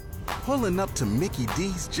Pulling up to Mickey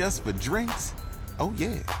D's just for drinks? Oh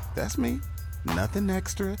yeah, that's me. Nothing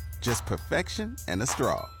extra, just perfection and a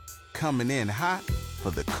straw. Coming in hot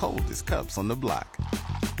for the coldest cups on the block.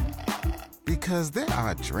 Because there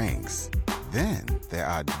are drinks. Then there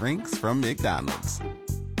are drinks from McDonald's.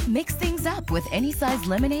 Mix things up with any size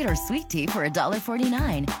lemonade or sweet tea for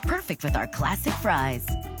 $1.49. Perfect with our classic fries.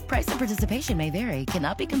 Price and participation may vary.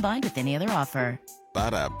 Cannot be combined with any other offer.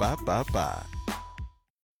 Ba-da-ba-ba-ba.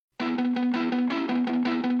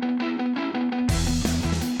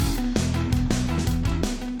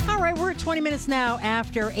 All right, we're at 20 minutes now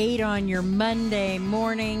after 8 on your Monday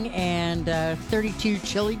morning, and 32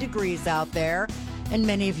 chilly degrees out there. And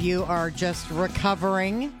many of you are just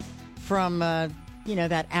recovering from,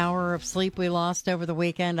 that hour of sleep we lost over the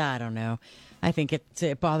weekend. I don't know. I think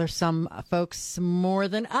it bothers some folks more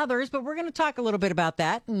than others, but we're going to talk a little bit about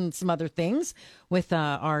that and some other things with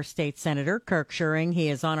our state senator, Kirk Scheuring. He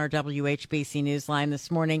is on our WHBC Newsline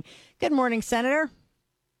this morning. Good morning, Senator.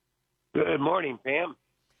 Good morning, Pam.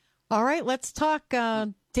 All right, let's talk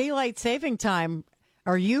daylight saving time.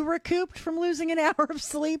 Are you recouped from losing an hour of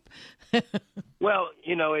sleep? Well,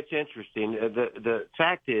 it's interesting. The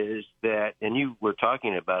fact is that, and you were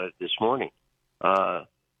talking about it this morning,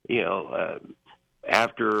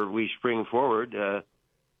 after we spring forward,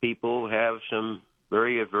 people have some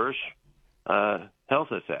very adverse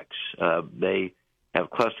health effects. They have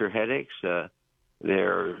cluster headaches.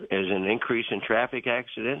 There is an increase in traffic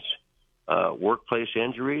accidents, workplace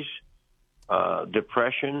injuries,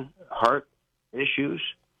 depression, heart issues,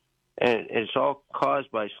 and it's all caused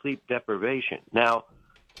by sleep deprivation. Now,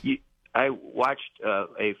 I watched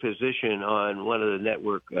a physician on one of the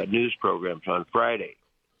network news programs on Friday,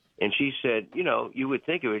 and she said, you would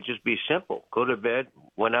think it would just be simple. Go to bed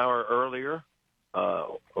 1 hour earlier,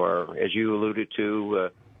 or as you alluded to,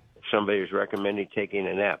 somebody's recommending taking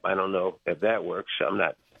a nap. I don't know if that works. I'm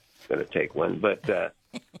not going to take one. But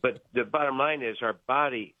the bottom line is our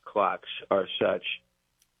body clocks are such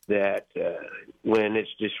that when it's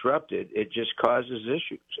disrupted, it just causes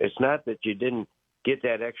issues. It's not that you didn't get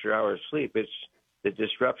that extra hour of sleep. It's the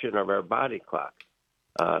disruption of our body clock.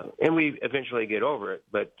 And we eventually get over it.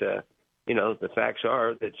 But, the facts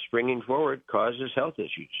are that springing forward causes health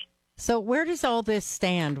issues. So where does all this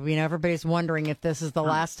stand? Everybody's wondering if this is the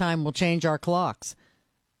last time we'll change our clocks.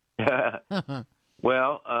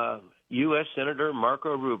 Well, U.S. Senator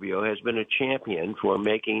Marco Rubio has been a champion for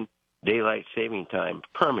making daylight saving time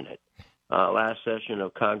permanent. Last session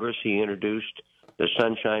of Congress, he introduced the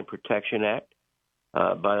Sunshine Protection Act.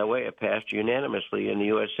 By the way, it passed unanimously in the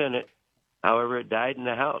U.S. Senate. However, it died in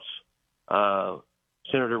the House.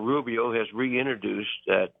 Senator Rubio has reintroduced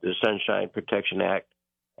the Sunshine Protection Act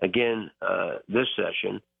again this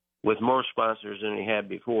session with more sponsors than he had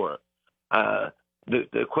before.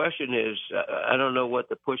 The question is, I don't know what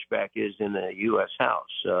the pushback is in the U.S.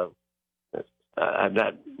 House. I've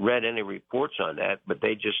not read any reports on that, but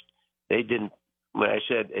they didn't, when I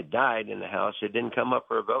said it died in the House, it didn't come up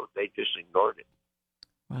for a vote. They just ignored it.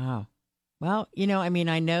 Wow. Well,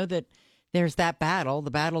 I know that there's that battle.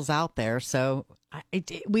 The battle's out there. So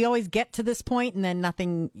we always get to this point and then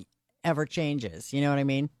nothing ever changes. You know what I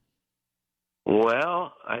mean?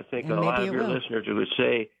 Well, I think a lot of your listeners would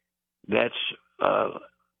say that's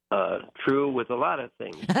true with a lot of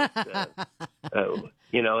things.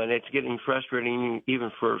 And it's getting frustrating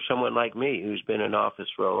even for someone like me who's been in office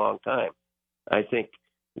for a long time. I think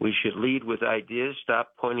we should lead with ideas,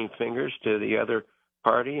 stop pointing fingers to the other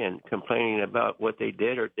party and complaining about what they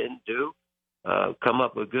did or didn't do, come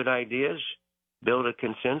up with good ideas, build a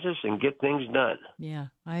consensus, and get things done. Yeah,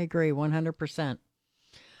 I agree 100%.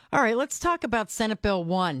 All right, let's talk about Senate Bill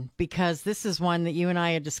 1, because this is one that you and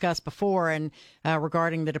I had discussed before, and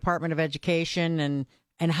regarding the Department of Education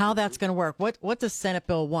and how that's going to work. What does Senate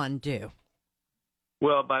Bill 1 do?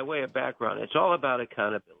 Well, by way of background, it's all about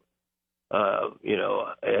accountability.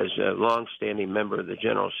 As a longstanding member of the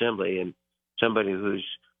General Assembly and somebody who's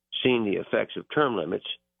seen the effects of term limits,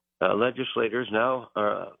 legislators now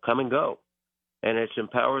come and go, and it's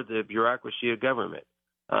empowered the bureaucracy of government.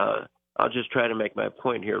 I'll just try to make my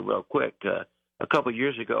point here real quick. A couple of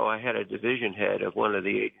years ago, I had a division head of one of the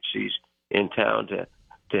agencies in town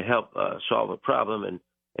to help solve a problem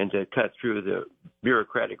and to cut through the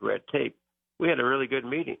bureaucratic red tape. We had a really good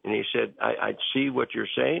meeting, and he said, I see what you're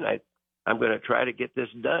saying. I'm going to try to get this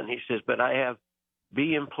done. He says, but I have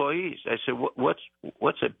B employees. I said,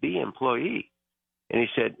 what's a B employee? And he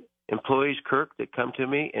said, employees, Kirk, that come to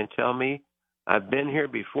me and tell me, I've been here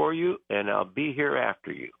before you, and I'll be here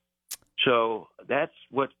after you. So that's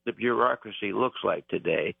what the bureaucracy looks like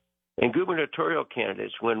today. And gubernatorial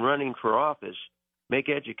candidates, when running for office, make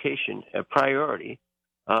education a priority,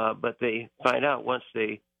 but they find out once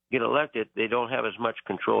they get elected, they don't have as much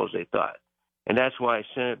control as they thought. And that's why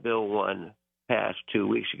Senate Bill 1 passed 2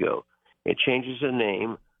 weeks ago. It changes the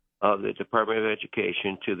name of the Department of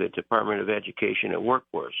Education to the Department of Education and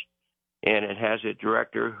Workforce. And it has a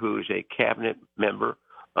director who's a cabinet member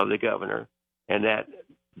of the governor, and that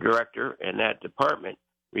director and that department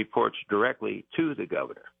reports directly to the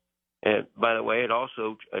governor. And by the way, it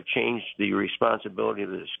also changed the responsibility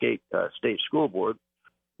of the state school board,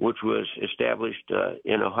 which was established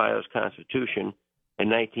in Ohio's Constitution in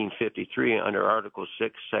 1953 under Article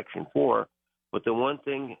 6, Section 4. But the one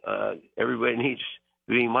thing everybody needs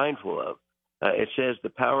to be mindful of, it says the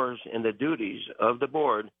powers and the duties of the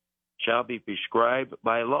board shall be prescribed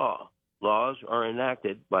by law. Laws are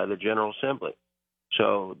enacted by the General Assembly.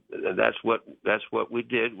 So that's what we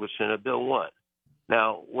did with Senate Bill 1.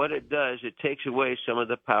 Now, what it does, it takes away some of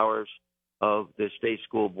the powers of the state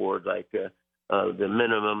school board, like the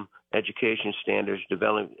minimum education standards,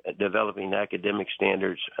 developing academic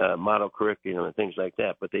standards, model curriculum, and things like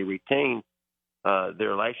that. But they retain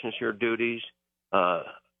their licensure duties,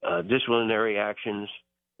 disciplinary actions,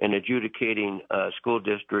 and adjudicating school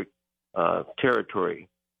district territory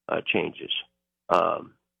changes.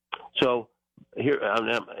 So here,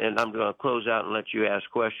 and I'm going to close out and let you ask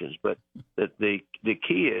questions. But the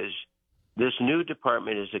key is this new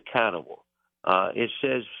department is accountable. It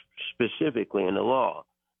says specifically in the law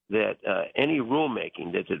that any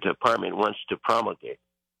rulemaking that the department wants to promulgate,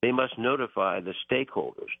 they must notify the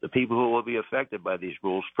stakeholders, the people who will be affected by these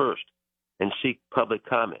rules first, and seek public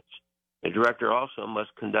comments. The director also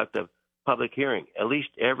must conduct a public hearing at least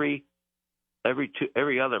every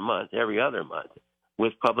other month,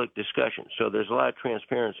 with public discussion. So there's a lot of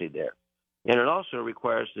transparency there. And it also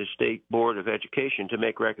requires the State Board of Education to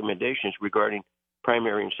make recommendations regarding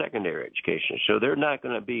primary and secondary education. So they're not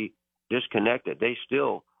going to be disconnected. They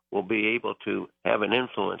still will be able to have an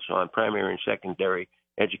influence on primary and secondary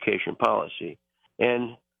education policy.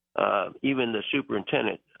 And even the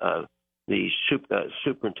superintendent,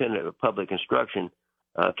 superintendent of public instruction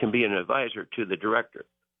can be an advisor to the director.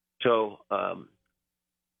 So,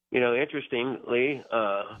 interestingly,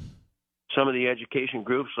 some of the education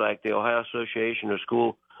groups like the Ohio Association of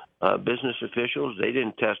School Business Officials, they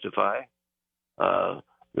didn't testify.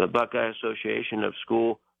 The Buckeye Association of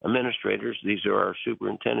School Administrators, these are our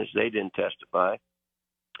superintendents, they didn't testify.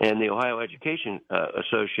 And the Ohio Education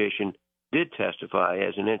Association did testify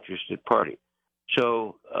as an interested party.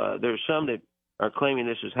 So there's some that are claiming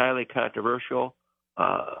this is highly controversial.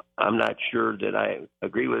 I'm not sure that I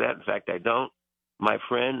agree with that. In fact, I don't. My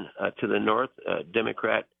friend to the north,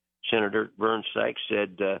 Democrat Senator Vern Sykes,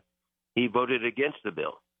 said he voted against the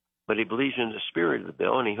bill, but he believes in the spirit of the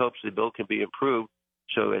bill, and he hopes the bill can be improved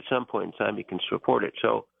so at some point in time he can support it.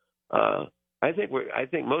 So I think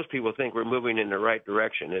most people think we're moving in the right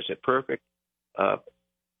direction. Is it perfect?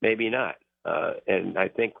 Maybe not. And I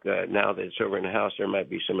think now that it's over in the House, there might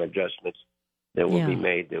be some adjustments that will be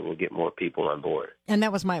made that will get more people on board. And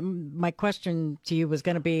that was my question to you was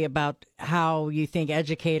going to be about how you think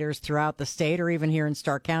educators throughout the state or even here in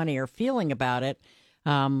Stark County are feeling about it,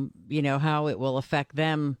 how it will affect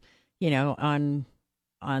them, on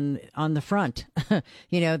the front.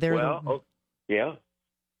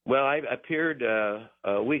 Well, I appeared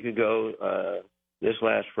a week ago, this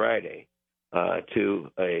last Friday, to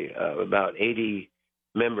about 80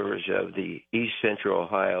 members of the East Central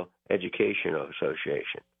Ohio Education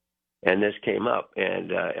Association, and this came up,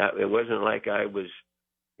 and it wasn't like I was,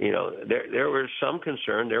 there was some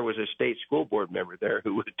concern. There was a state school board member there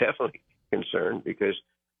who was definitely concerned because,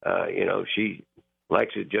 she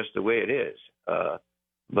likes it just the way it is,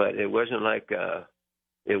 but it wasn't like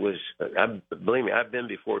it was. Believe me, I've been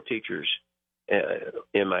before teachers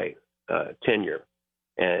in my tenure,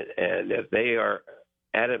 and if they are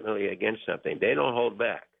adamantly against something, they don't hold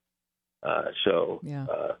back.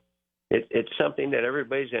 It's something that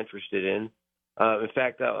everybody's interested in. In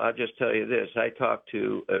fact, I'll just tell you this. I talked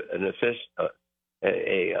to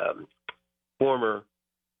a former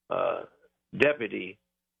deputy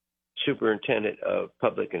superintendent of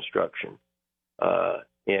public instruction,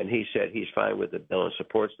 and he said he's fine with the bill and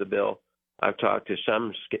supports the bill. I've talked to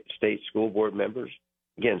some state school board members.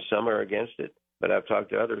 Again, some are against it, but I've talked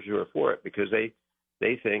to others who are for it because they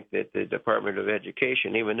think that the Department of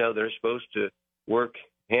Education, even though they're supposed to work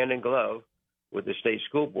hand in glove with the state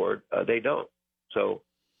school board, they don't. So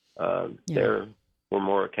there were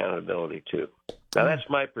more accountability too. Now that's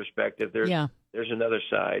my perspective. There's another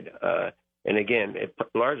side, and again, it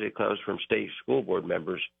largely comes from state school board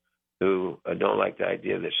members who don't like the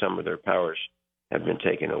idea that some of their powers have been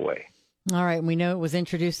taken away. All right. We know it was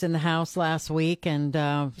introduced in the House last week, and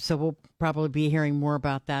so we'll probably be hearing more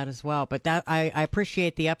about that as well. But that I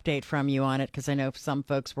appreciate the update from you on it, because I know some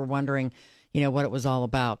folks were wondering, what it was all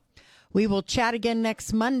about. We will chat again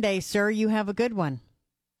next Monday, sir. You have a good one.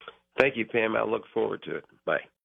 Thank you, Pam. I look forward to it. Bye.